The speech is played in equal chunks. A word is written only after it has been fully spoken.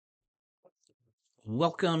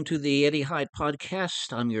Welcome to the Eddie Hyde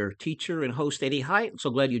podcast. I'm your teacher and host, Eddie Hyde.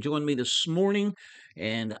 So glad you joined me this morning.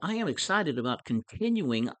 And I am excited about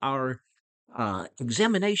continuing our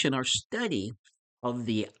examination, our study of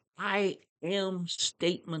the I am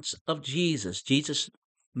statements of Jesus. Jesus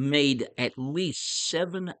made at least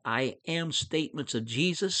 7 I am statements of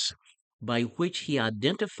Jesus by which he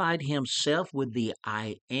identified himself with the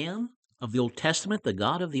I am of the Old Testament, the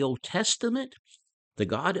God of the Old Testament, the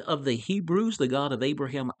God of the Hebrews, the God of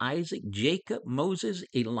Abraham, Isaac, Jacob, Moses,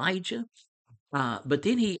 Elijah. But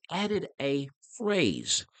then he added a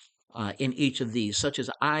phrase in each of these, such as,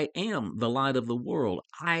 I am the light of the world.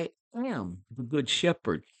 I am the good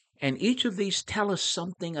shepherd. And each of these tell us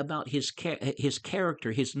something about his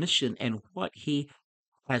character, his mission, and what he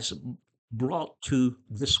has brought to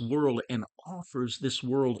this world and offers this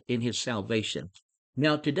world in his salvation.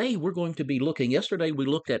 Now, today we're going to be looking, yesterday we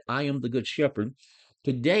looked at I am the good shepherd.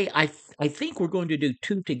 Today, I think we're going to do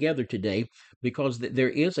two together today because there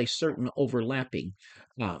is a certain overlapping.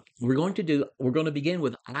 We're going to begin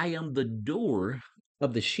with I am the door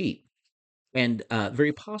of the sheep. And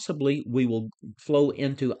very possibly we will flow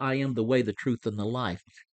into I am the way, the truth, and the life.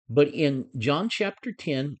 But in John chapter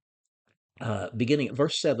 10, beginning at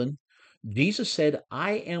verse 7, Jesus said,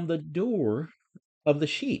 I am the door of the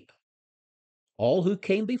sheep. All who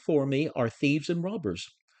came before me are thieves and robbers,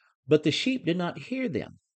 but the sheep did not hear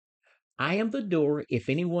them. I am the door. If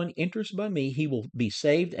anyone enters by me, he will be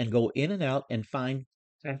saved and go in and out and find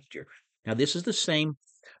pasture. Now, this is the same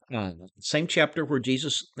chapter where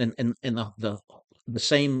Jesus, in the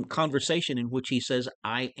same conversation in which he says,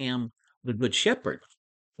 I am the good shepherd.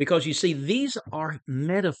 Because you see, these are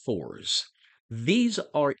metaphors. These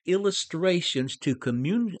are illustrations to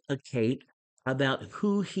communicate about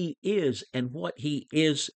who he is and what he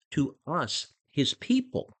is to us, his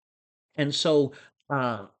people. And so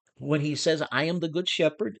uh, when he says, I am the good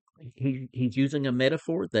shepherd, he's using a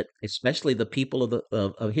metaphor that especially the people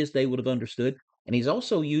of his day would have understood. And he's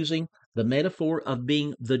also using the metaphor of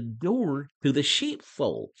being the door to the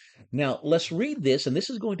sheepfold. Now, let's read this, and this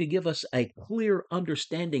is going to give us a clear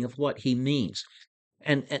understanding of what he means.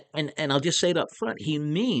 And I'll just say it up front. He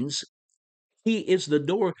means he is the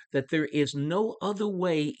door, that there is no other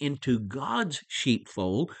way into God's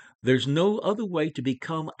sheepfold. There's no other way to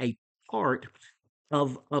become a part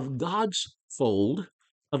of God's fold,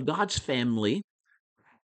 of God's family,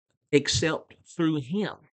 except through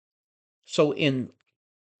him. So in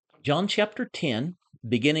John chapter 10,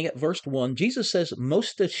 beginning at verse 1, Jesus says,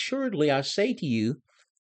 most assuredly I say to you,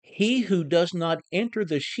 he who does not enter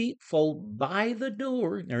the sheepfold by the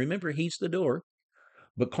door, now remember, he's the door,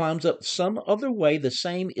 but climbs up some other way, the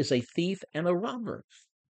same is a thief and a robber.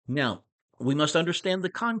 Now, we must understand the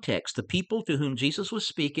context. The people to whom Jesus was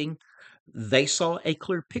speaking, they saw a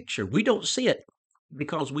clear picture. We don't see it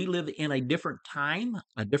because we live in a different time,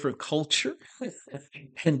 a different culture,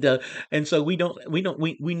 and so we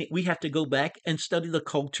have to go back and study the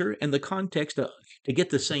culture and the context to get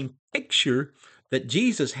the same picture that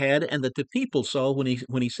Jesus had and that the people saw when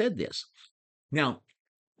he said this. Now,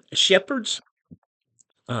 shepherds,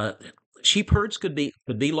 uh, sheep herds could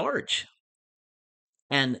be large,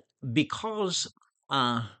 and because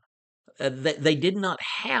they did not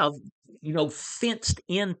have, fenced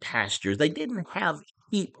in pastures. They didn't have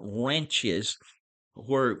sheep ranches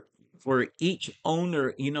where each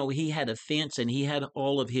owner, he had a fence and he had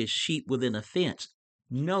all of his sheep within a fence.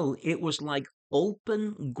 No, it was like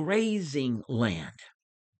open grazing land.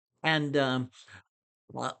 And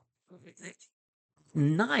well,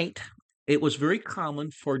 night, it was very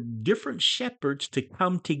common for different shepherds to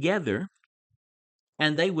come together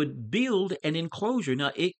and they would build an enclosure.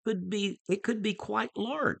 Now it could be quite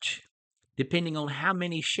large, depending on how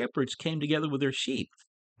many shepherds came together with their sheep.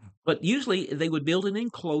 But usually they would build an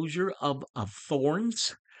enclosure of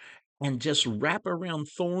thorns and just wrap around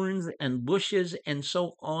thorns and bushes and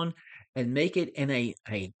so on and make it in a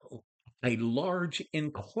large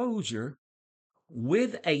enclosure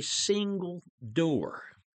with a single door.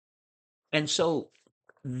 And so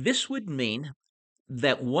this would mean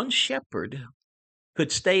that one shepherd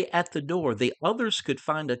could stay at the door. The others could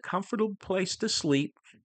find a comfortable place to sleep,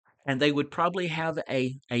 and they would probably have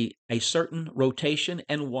a certain rotation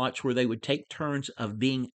and watch where they would take turns of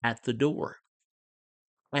being at the door.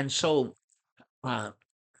 And so uh,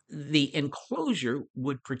 the enclosure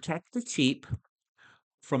would protect the sheep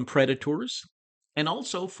from predators and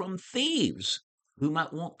also from thieves who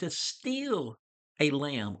might want to steal a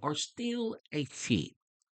lamb or steal a sheep.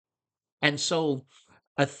 And so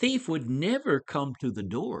a thief would never come to the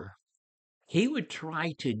door. He would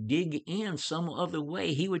try to dig in some other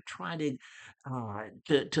way. He would try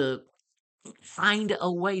to find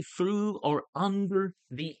a way through or under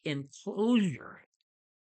the enclosure.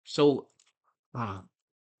 So uh,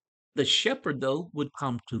 the shepherd, though, would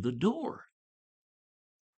come to the door.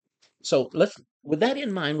 So with that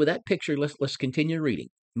in mind, with that picture, let's continue reading.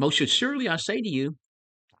 Most assuredly, I say to you,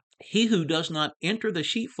 he who does not enter the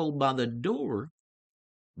sheepfold by the door,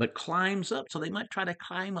 but climbs up. So they might try to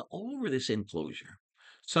climb over this enclosure.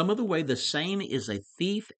 Some other way, the same is a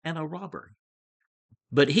thief and a robber.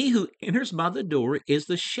 But he who enters by the door is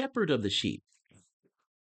the shepherd of the sheep.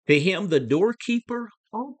 To him the doorkeeper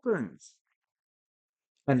opens,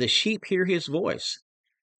 and the sheep hear his voice,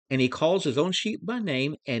 and he calls his own sheep by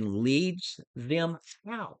name and leads them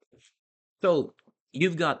out. So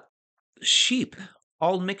you've got sheep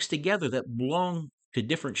all mixed together that belong to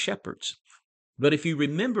different shepherds. But if you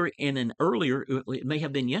remember in an earlier, it may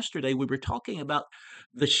have been yesterday, we were talking about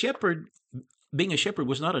the shepherd. Being a shepherd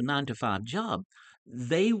was not a 9 to 5 job.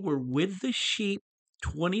 They were with the sheep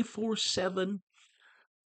 24/7,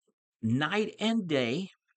 night and day.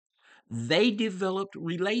 They developed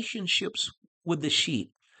relationships with the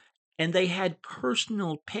sheep, and they had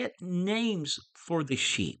personal pet names for the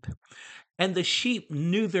sheep. And the sheep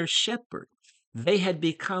knew their shepherd. They had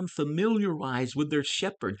become familiarized with their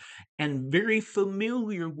shepherd and very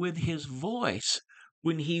familiar with his voice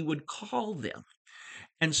when he would call them.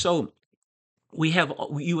 And so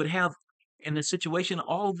you would have in a situation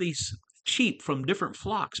all these sheep from different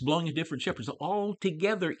flocks belonging to different shepherds all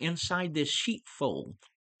together inside this sheepfold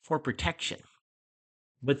for protection.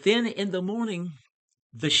 But then in the morning,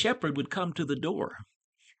 the shepherd would come to the door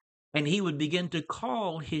and he would begin to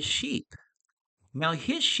call his sheep. Now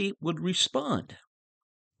his sheep would respond.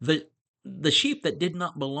 The the sheep that did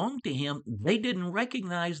not belong to him, they didn't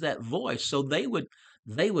recognize that voice, so they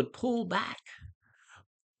would pull back.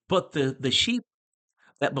 But the sheep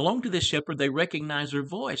that belonged to this shepherd, they recognized their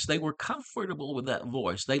voice. They were comfortable with that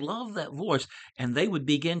voice. They loved that voice, and they would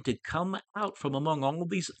begin to come out from among all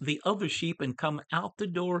the other sheep and come out the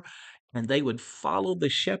door, and they would follow the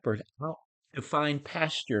shepherd out to find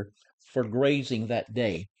pasture for grazing that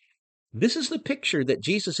day. This is the picture that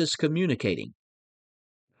Jesus is communicating.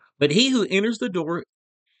 But he who enters the door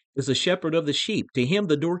is the shepherd of the sheep. To him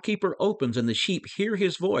the doorkeeper opens, and the sheep hear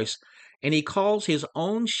his voice, and he calls his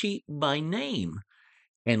own sheep by name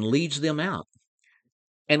and leads them out.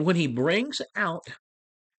 And when he brings out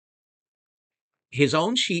his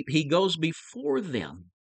own sheep, he goes before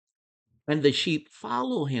them, and the sheep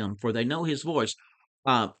follow him, for they know his voice.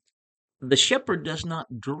 Uh, the shepherd does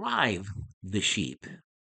not drive the sheep,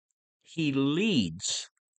 he leads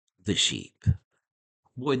the sheep.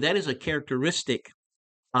 Boy, that is a characteristic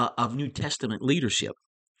of New Testament leadership.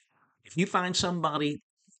 If you find somebody,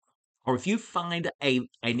 or if you find an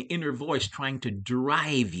inner voice trying to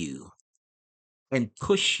drive you and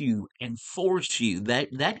push you and force you,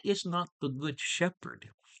 that is not the good shepherd.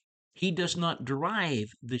 He does not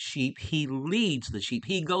drive the sheep, he leads the sheep.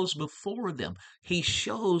 He goes before them, he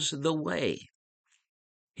shows the way.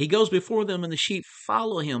 He goes before them, and the sheep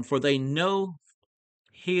follow him, for they know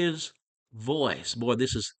his voice. Boy,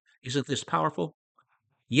 isn't this powerful?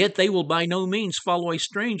 Yet they will by no means follow a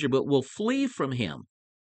stranger, but will flee from him,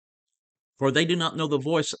 for they do not know the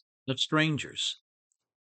voice of strangers.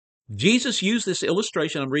 Jesus used this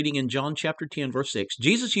illustration. I'm reading in John chapter 10, verse 6.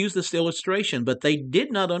 Jesus used this illustration, but they did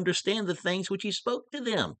not understand the things which he spoke to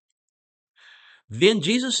them. Then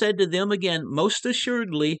Jesus said to them again, most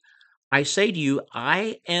assuredly, I say to you,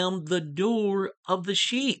 I am the door of the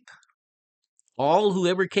sheep. All who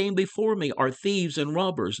ever came before me are thieves and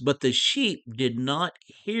robbers, but the sheep did not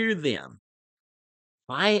hear them.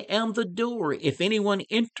 I am the door. If anyone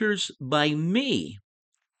enters by me,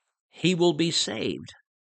 he will be saved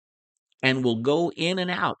and will go in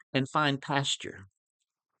and out and find pasture.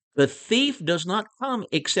 The thief does not come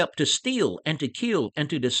except to steal and to kill and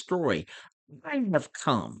to destroy. I have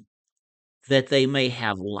come that they may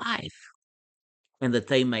have life and that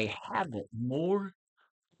they may have it more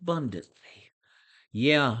abundantly.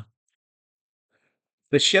 Yeah,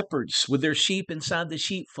 the shepherds with their sheep inside the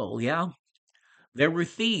sheepfold, yeah, there were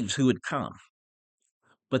thieves who had come,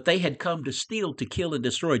 but they had come to steal, to kill, and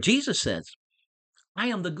destroy. Jesus says, I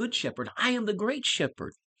am the good shepherd. I am the great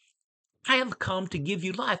shepherd. I have come to give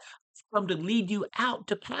you life. I've come to lead you out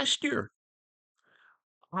to pasture.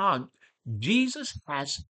 Ah, Jesus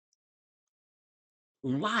has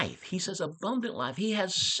life. He says abundant life. He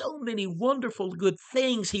has so many wonderful good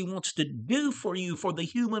things he wants to do for you, for the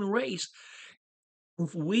human race.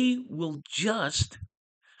 If we will just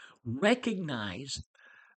recognize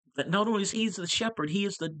that not only is he the shepherd, he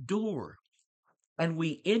is the door. And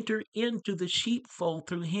we enter into the sheepfold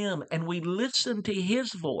through him, and we listen to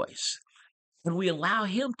his voice. and we allow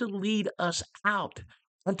him to lead us out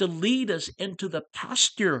and to lead us into the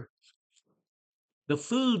pasture, the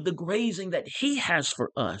food, the grazing that he has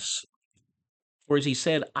for us. For as he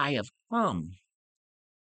said, I have come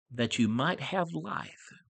that you might have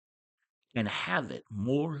life and have it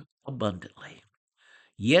more abundantly.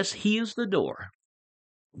 Yes, he is the door.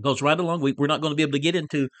 Goes right along. We're not going to be able to get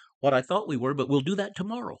into what I thought we were, but we'll do that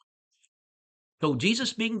tomorrow. So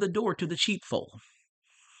Jesus being the door to the sheepfold,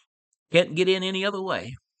 can't get in any other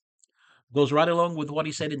way. Goes right along with what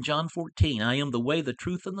he said in John 14. I am the way, the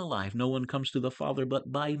truth, and the life. No one comes to the Father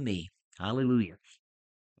but by me. Hallelujah.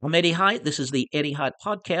 I'm Eddie Hyatt. This is the Eddie Hyatt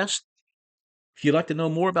Podcast. If you'd like to know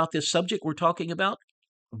more about this subject we're talking about,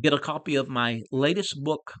 get a copy of my latest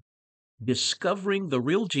book, Discovering the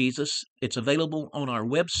Real Jesus. It's available on our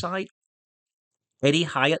website,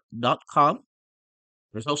 eddiehyatt.com.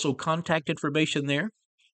 There's also contact information there.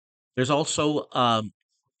 There's also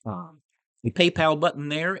the PayPal button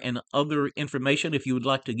there and other information if you would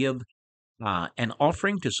like to give an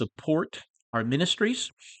offering to support our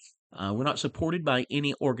ministries. We're not supported by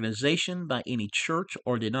any organization, by any church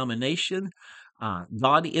or denomination.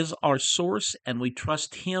 God is our source, and we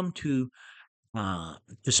trust Him to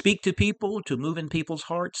speak to people, to move in people's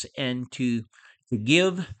hearts, and to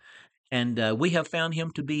give. And we have found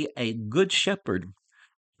Him to be a good shepherd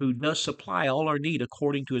who does supply all our need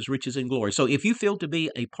according to his riches and glory. So if you feel to be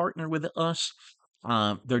a partner with us,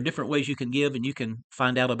 there are different ways you can give, and you can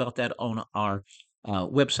find out about that on our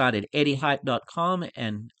website at eddiehyatt.com.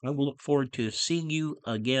 And I will look forward to seeing you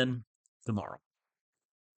again tomorrow.